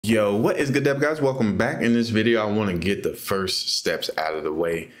Yo, what is good, dev guys? Welcome back. In this video, I want to get the first steps out of the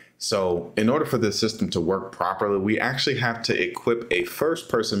way. So in order for the system to work properly, we actually have to equip a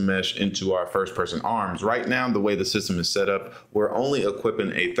first-person mesh into our first-person arms. Right now, the way the system is set up, we're only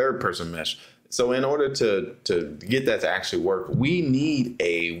equipping a third-person mesh. So in order to get that to actually work, we need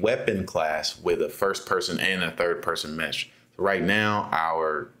a weapon class with a first-person and a third-person mesh. So right now,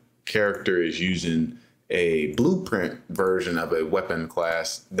 our character is using a blueprint version of a weapon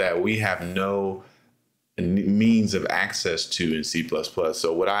class that we have no means of access to in C++.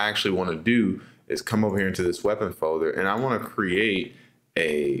 So what I actually want to do is come over here into this weapon folder, and I want to create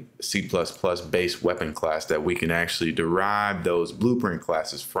a C++ based weapon class that we can actually derive those blueprint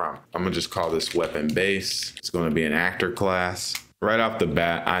classes from. I'm gonna just call this weapon base. It's going to be an actor class. Right off the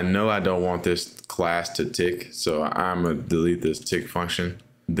bat, I know I don't want this class to tick, so I'm gonna delete this tick function.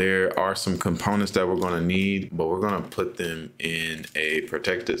 There are some components that we're going to need, but we're going to put them in a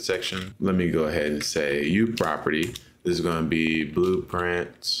protected section. Let me go ahead and say U property. This is going to be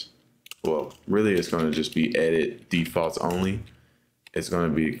blueprints. Well, really, it's going to just be edit defaults only. It's going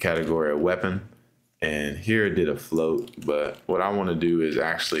to be category of weapon. And here it did a float, but what I want to do is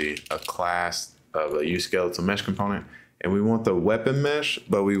actually a class of a uskeletal mesh component. And we want the weapon mesh,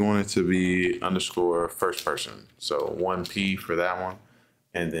 but we want it to be underscore first person. So 1P for that one.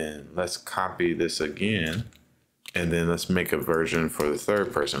 And then let's copy this again. And then let's make a version for the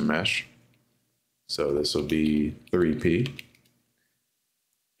third person mesh. So this will be 3P.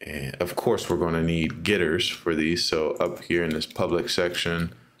 And of course, we're going to need getters for these. So up here in this public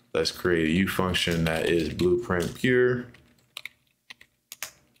section, let's create a U function that is blueprint pure.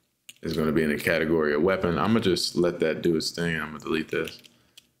 It's going to be in the category of weapon. I'm going to just let that do its thing. I'm going to delete this.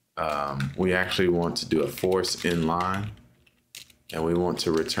 We actually want to do a force inline. And we want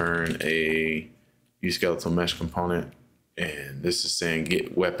to return a uskeletal mesh component. And this is saying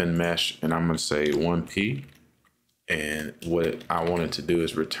get weapon mesh. And I'm going to say 1P. And what I wanted to do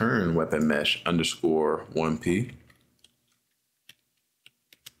is return weapon mesh underscore 1P.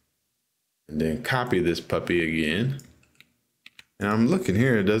 And then copy this puppy again. And I'm looking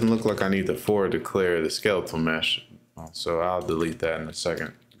here. It doesn't look like I need the for declare the skeletal mesh. So I'll delete that in a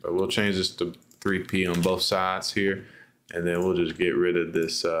second. But we'll change this to 3P on both sides here. And then we'll just get rid of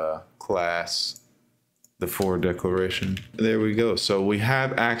this class, the for declaration. There we go. So we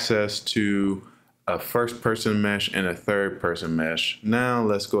have access to a first person mesh and a third person mesh. Now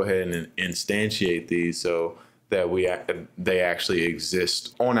let's go ahead and instantiate these so that they actually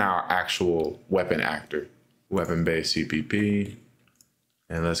exist on our actual weapon actor, weapon base CPP.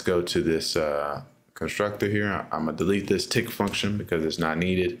 And let's go to this constructor here. I'm gonna delete this tick function because it's not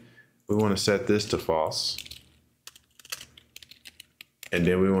needed. We want to set this to false. And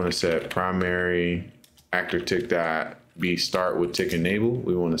then we want to set primary actor tick dot be start with tick enable.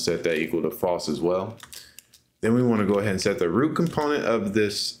 We want to set that equal to false as well. Then we want to go ahead and set the root component of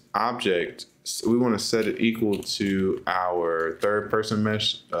this object. So we want to set it equal to our third person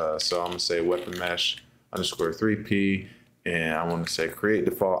mesh. So I'm going to say weapon mesh underscore 3P. And I want to say create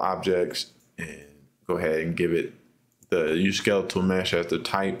default objects and go ahead and give it the uskeletal mesh as the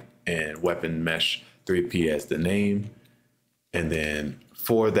type and weapon mesh 3P as the name. And then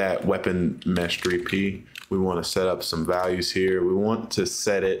for that weapon mesh 3P, we want to set up some values here. We want to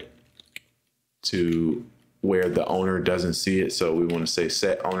set it to where the owner doesn't see it. So we want to say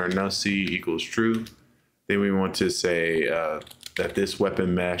set owner no see equals true. Then we want to say that this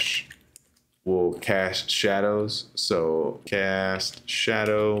weapon mesh will cast shadows. So cast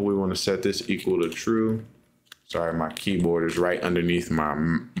shadow, we want to set this equal to true. Sorry, my keyboard is right underneath my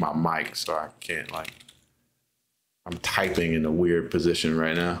mic, so I can't I'm typing in a weird position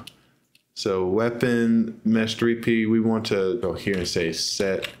right now. So weapon mesh 3P, we want to go here and say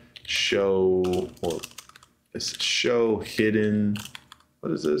set show, or it's show hidden,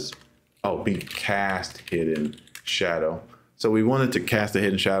 what is this? Oh, be cast hidden shadow. So we wanted to cast a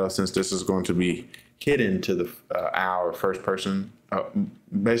hidden shadow since this is going to be hidden to the our first person.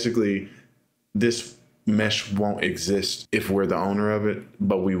 Basically, this mesh won't exist if we're the owner of it,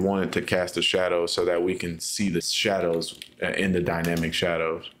 but we want it to cast a shadow so that we can see the shadows in the dynamic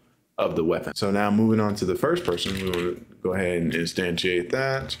shadows of the weapon. So now moving on to the first person, we want to go ahead and instantiate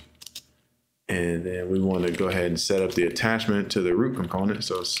that. And then we want to go ahead and set up the attachment to the root component.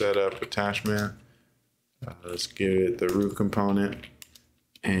 So set up attachment. Let's give it the root component.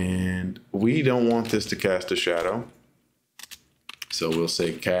 And we don't want this to cast a shadow. So we'll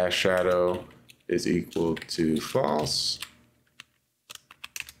say cast shadow is equal to false.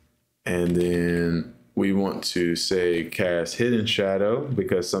 And then we want to say cast hidden shadow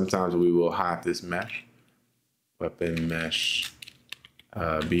because sometimes we will hide this mesh. Weapon mesh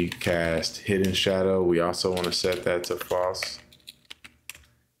Be cast hidden shadow. We also want to set that to false.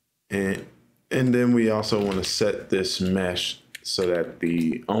 And then we also want to set this mesh so that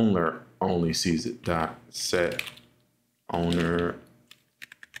the owner only sees it. Dot set owner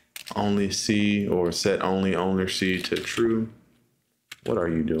only see, or set only owner see to true. What are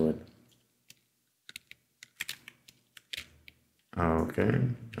you doing? Okay,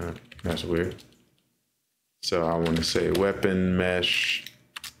 that's weird. So I want to say weapon mesh,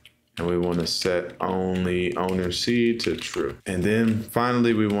 and we want to set only owner C to true. And then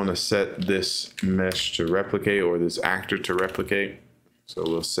finally, we want to set this mesh to replicate, or this actor to replicate. So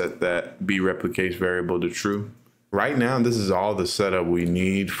we'll set that be replicates variable to true. Right now, this is all the setup we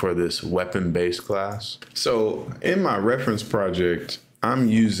need for this weapon base class. So in my reference project, I'm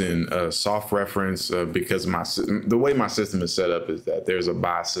using a soft reference because the way my system is set up is that there's a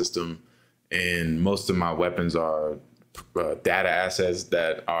buy system, and most of my weapons are data assets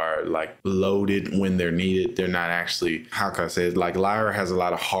that are like loaded when they're needed. They're not actually, how can I say it? Like Lyra has a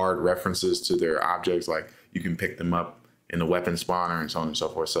lot of hard references to their objects, like you can pick them up in the weapon spawner and so on and so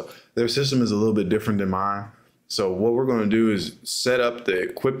forth. So their system is a little bit different than mine. So what we're going to do is set up the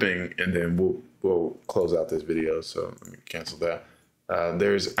equipping, and then we'll close out this video. So let me cancel that.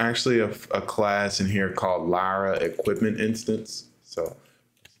 There's actually a class in here called Lyra equipment instance. So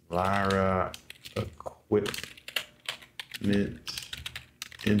Lyra equipment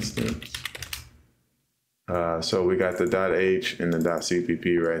instance. So we got the .h and the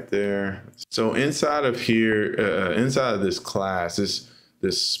 .cpp right there. So inside of here, inside of this class, this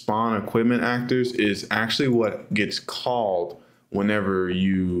spawn equipment actors is actually what gets called whenever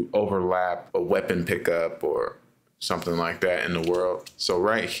you overlap a weapon pickup or something like that in the world. So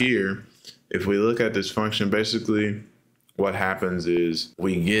right here, if we look at this function, basically what happens is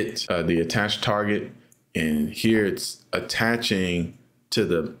we get the attached target, and here it's attaching to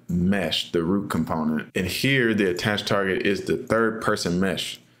the mesh, the root component. And here the attached target is the third person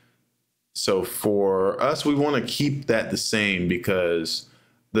mesh. So for us, we want to keep that the same, because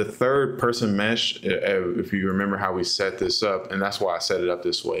the third person mesh, if you remember how we set this up, and that's why I set it up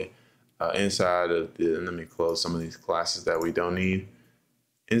this way, inside of the, let me close some of these classes that we don't need.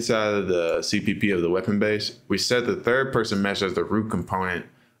 Inside of the CPP of the weapon base, we set the third person mesh as the root component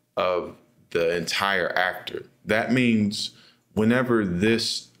of the entire actor. That means whenever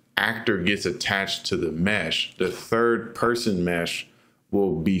this actor gets attached to the mesh, the third person mesh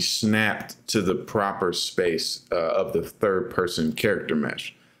will be snapped to the proper space of the third person character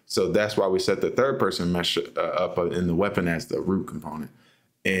mesh. So that's why we set the third person mesh up in the weapon as the root component.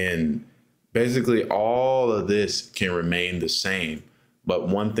 And basically all of this can remain the same. But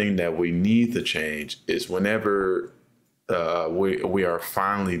one thing that we need to change is whenever we are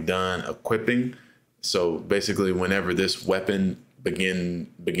finally done equipping. So basically whenever this weapon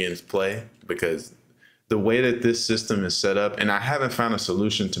begins play, because the way that this system is set up, and I haven't found a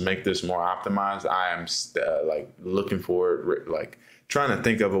solution to make this more optimized. I am like looking for it, like trying to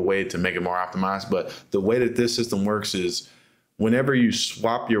think of a way to make it more optimized. But the way that this system works is whenever you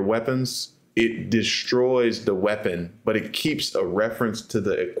swap your weapons, it destroys the weapon, but it keeps a reference to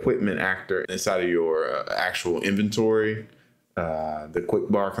the equipment actor inside of your actual inventory, the quick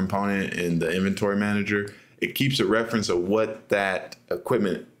bar component in the inventory manager. It keeps a reference of what that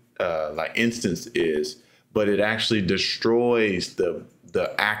equipment like instance is, but it actually destroys the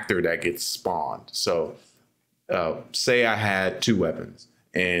actor that gets spawned. So say I had two weapons,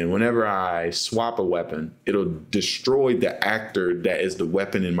 and whenever I swap a weapon, it'll destroy the actor that is the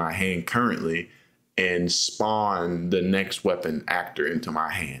weapon in my hand currently and spawn the next weapon actor into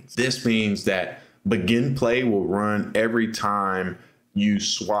my hands. This means that begin play will run every time you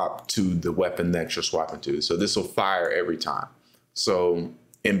swap to the weapon that you're swapping to. So this will fire every time. So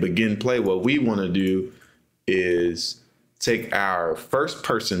in begin play, what we want to do is take our first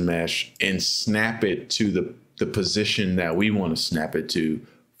person mesh and snap it to the position that we want to snap it to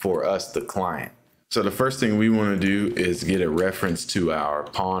for us, the client. So the first thing we want to do is get a reference to our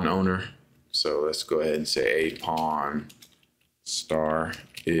pawn owner. So let's go ahead and say a pawn star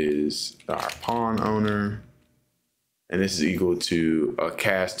is our pawn owner. And this is equal to a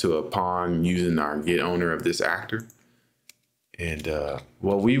cast to a pawn using our get owner of this actor. And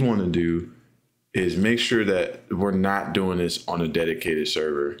what we want to do is make sure that we're not doing this on a dedicated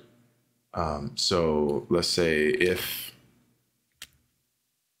server. So let's say if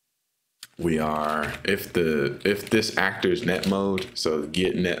this actor's net mode, so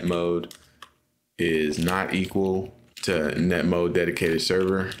get net mode is not equal to net mode dedicated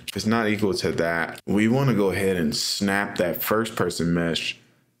server, if it's not equal to that, we want to go ahead and snap that first person mesh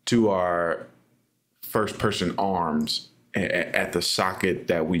to our first person arms at the socket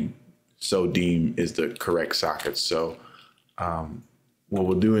that we so deem is the correct socket. So what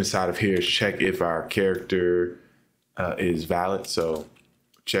we'll do inside of here is check if our character is valid. So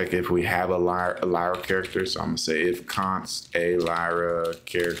check if we have a Lyra character. So I'm gonna say if const a Lyra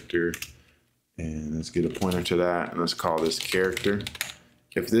character, and let's get a pointer to that, and let's call this character.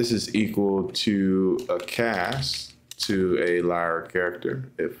 If this is equal to a cast to a Lyra character,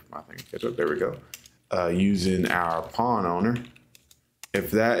 if I think there we go, using our pawn owner.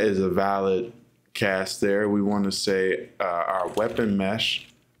 If that is a valid cast there, we want to say our weapon mesh,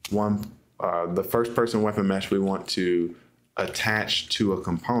 the first person weapon mesh we want to attach to a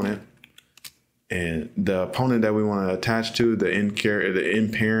component. And the opponent that we want to attach to, the end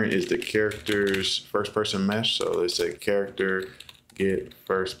parent is the character's first person mesh. So let's say character get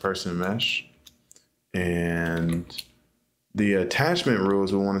first person mesh. And the attachment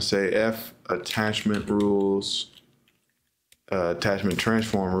rules, we want to say F attachment rules, attachment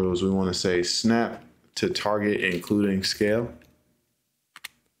transform rules. We want to say snap to target including scale.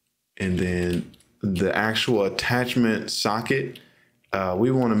 And then the actual attachment socket,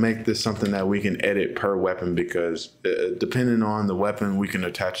 we want to make this something that we can edit per weapon, because depending on the weapon, we can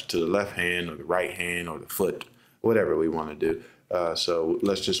attach it to the left hand or the right hand or the foot, whatever we want to do. So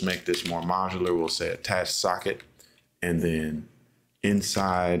let's just make this more modular. We'll say attach socket, and then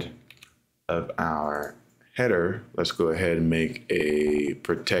inside of our header, let's go ahead and make a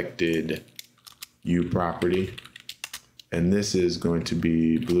protected U property. And this is going to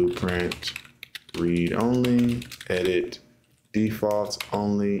be blueprint read only, edit defaults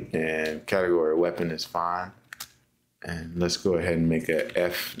only, and category weapon is fine. And let's go ahead and make a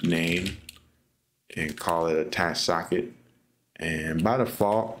F name and call it attach socket. And by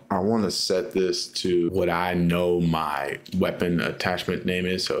default, I want to set this to what I know my weapon attachment name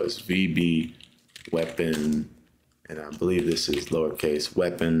is. So it's VB weapon, and I believe this is lowercase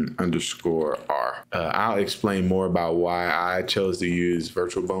weapon _ R. I'll explain more about why I chose to use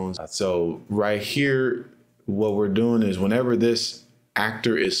virtual bones. So right here, what we're doing is whenever this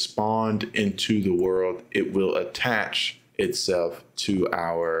actor is spawned into the world, it will attach itself to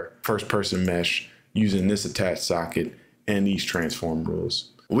our first person mesh using this attach socket and these transform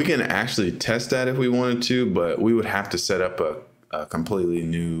rules. We can actually test that if we wanted to, but we would have to set up a completely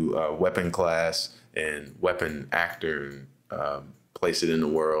new weapon class and weapon actor and place it in the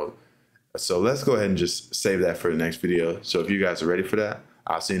world. So let's go ahead and just save that for the next video. So if you guys are ready for that,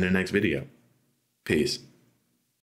 I'll see you in the next video. Peace.